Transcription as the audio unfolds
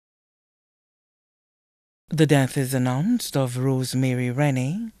The death is announced of Mary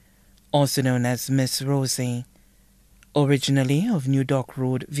Renee, also known as Miss Rosie, originally of New Dock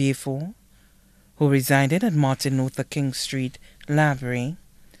Road, V4, who resided at Martin Luther King Street, Labrie,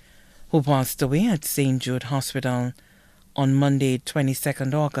 who passed away at St. Jude Hospital on Monday,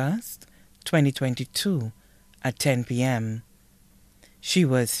 22nd August 2022 at 10 p.m. She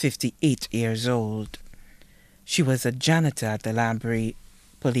was 58 years old. She was a janitor at the Labrie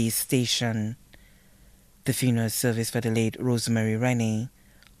Police Station. The funeral service for the late Mary Renee,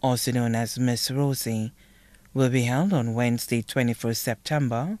 also known as Miss Rosie, will be held on Wednesday, 21st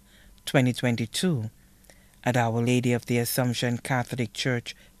September 2022 at Our Lady of the Assumption Catholic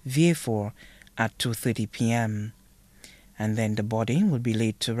Church, V4 at 2:30 p.m. And then the body will be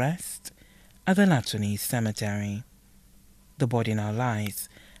laid to rest at the Latony Cemetery. The body now lies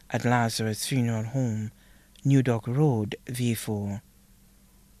at Lazarus Funeral Home, New Dock Road, V4.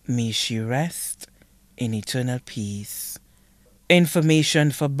 May she rest in eternal peace. Information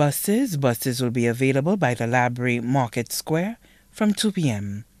for buses. Buses will be available by the Labrie Market Square from 2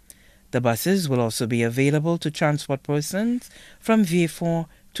 p.m. The buses will also be available to transport persons from V4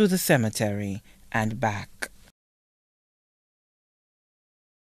 to the cemetery and back.